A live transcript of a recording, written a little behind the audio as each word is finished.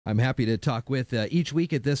I'm happy to talk with each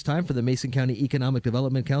week at this time for the Mason County Economic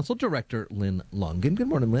Development Council, Director Lynn Longan. Good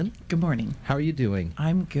morning, Lynn. Good morning. How are you doing?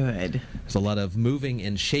 I'm good. There's a lot of moving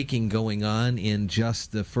and shaking going on in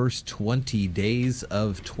just the first 20 days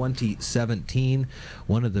of 2017.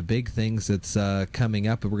 One of the big things that's coming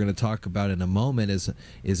up, and we're going to talk about in a moment,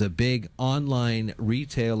 is a big online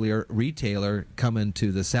retailer coming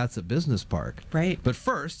to the Satsop Business Park. Right. But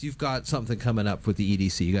first, you've got something coming up with the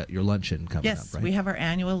EDC. You got your luncheon coming up, right? Yes, we have our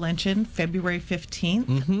annual luncheon February 15th.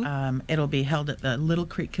 Mm-hmm. It'll be held at the Little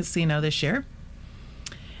Creek Casino this year.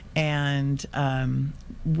 And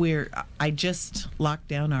I just locked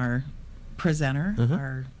down our presenter,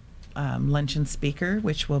 our luncheon speaker,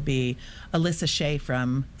 which will be Alyssa Shea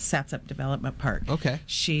from Satsop Development Park. Okay.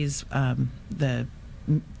 She's the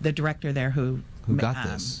director there who got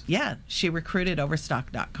this. Yeah, she recruited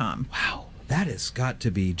Overstock.com. Wow, that has got to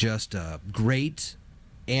be just a great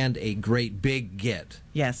and a great big get.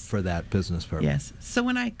 Yes. For that business purpose. Yes. So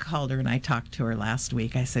when I called her and I talked to her last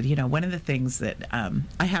week, I said, one of the things that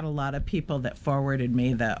I had a lot of people that forwarded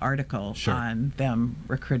me the article on them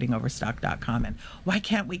recruiting Overstock.com and why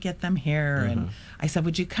can't we get them here? And I said,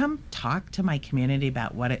 would you come talk to my community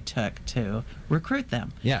about what it took to recruit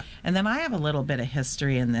them? Yeah. And then I have a little bit of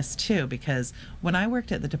history in this too, because when I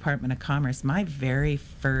worked at the Department of Commerce, my very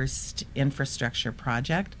first infrastructure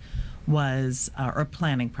project was, or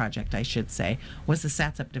planning project, I should say, was the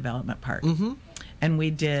Satsop Development Park. And we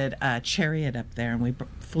did a chariot up there, and we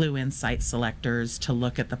flew in site selectors to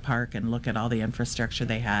look at the park and look at all the infrastructure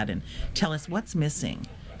they had and tell us what's missing.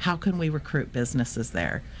 How can we recruit businesses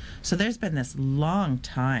there? So there's been this long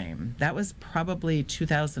time. That was probably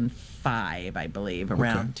 2005, I believe,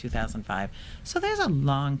 around 2005. So there's a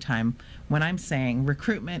long time. When I'm saying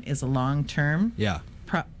recruitment is a long-term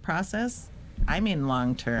process, I mean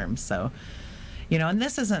long term. So, and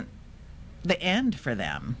this isn't the end for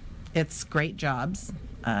them. It's great jobs.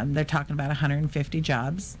 They're talking about 150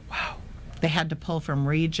 jobs. Wow. They had to pull from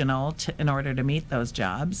regional in order to meet those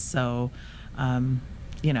jobs. So,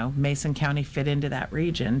 Mason County fit into that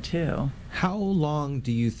region too. How long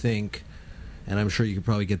do you think, and I'm sure you could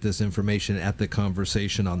probably get this information at the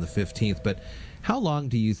conversation on the 15th, but how long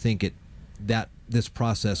do you think that this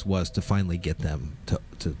process was to finally get them to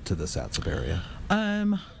the Satsop area?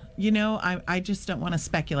 I just don't want to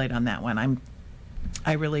speculate on that one.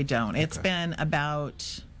 I really don't. It's been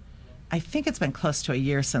I think it's been close to a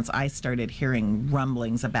year since I started hearing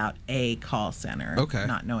rumblings about a call center,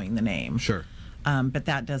 not knowing the name. Sure. But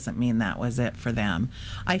that doesn't mean that was it for them.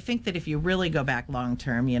 I think that if you really go back long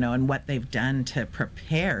term, and what they've done to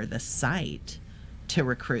prepare the site to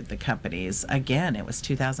recruit the companies, again, it was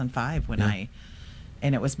 2005 when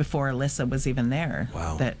and it was before Alyssa was even there.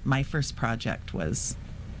 Wow. That my first project was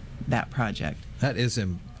that project.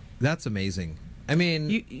 That's amazing. I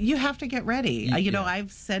mean, you have to get ready.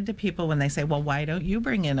 I've said to people when they say, well, why don't you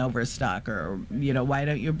bring in Overstock, or, why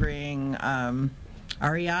don't you bring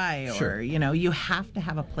REI, or, you have to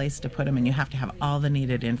have a place to put them, and you have to have all the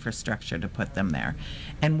needed infrastructure to put them there.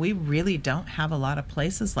 And we really don't have a lot of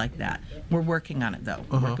places like that. We're working on it, though.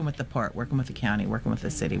 We're working with the port, working with the county, working with the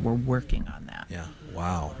city. We're working on that. Yeah.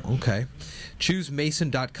 Wow. Okay.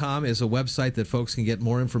 ChooseMason.com is a website that folks can get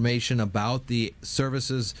more information about the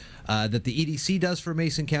services that the EDC does for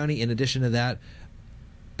Mason County. In addition to that,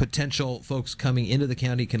 potential folks coming into the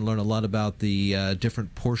county can learn a lot about the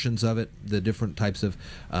different portions of it, the different types of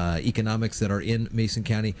economics that are in Mason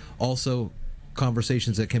County. Also,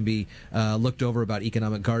 conversations that can be looked over about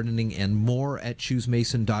economic gardening and more at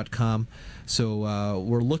ChooseMason.com. So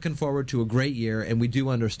we're looking forward to a great year, and we do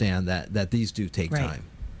understand that these do take time.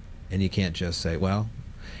 And you can't just say, well.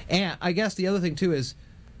 And I guess the other thing, too, is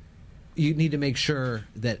you need to make sure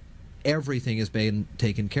that everything is being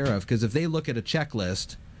taken care of. Because if they look at a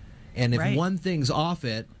checklist, and if one thing's off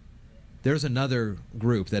it, there's another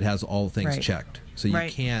group that has all things checked. So you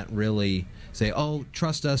can't really say, oh,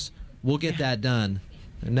 trust us, we'll get that done.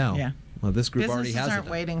 No. Yeah. Well, this group already has it. Businesses aren't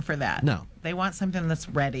waiting for that. No. They want something that's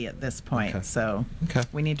ready at this point. So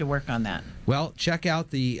we need to work on that. Well, check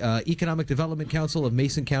out the Economic Development Council of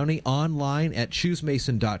Mason County online at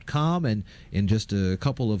ChooseMason.com. And in just a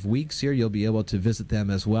couple of weeks here, you'll be able to visit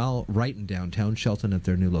them as well, right in downtown Shelton at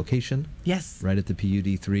their new location. Yes. Right at the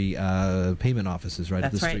PUD3 payment offices, right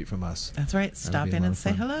at the street from us. That's right. Stop in and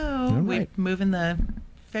say hello. We're moving the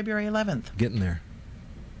February 11th. Getting there.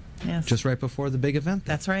 Yes. Just right before the big event.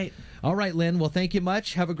 That's right. All right, Lynn. Well, thank you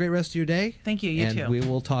much. Have a great rest of your day. Thank you. You too. And we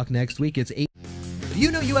will talk next week. It's 8.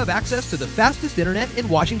 you know you have access to the fastest internet in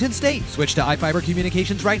Washington State? Switch to iFiber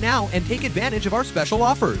Communications right now and take advantage of our special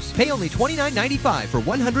offers. Pay only $29.95 for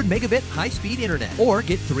 100 megabit high-speed internet, or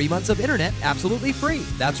get 3 months of internet absolutely free.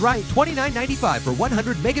 That's right, $29.95 for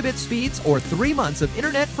 100 megabit speeds or 3 months of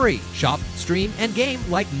internet free. Shop, stream, and game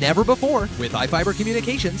like never before with iFiber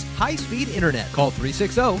Communications high-speed internet. Call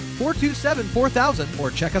 360-427-4000 or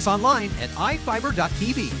check us online at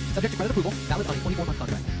ifiber.tv. Subject to credit approval, valid on a 24-month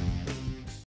contract.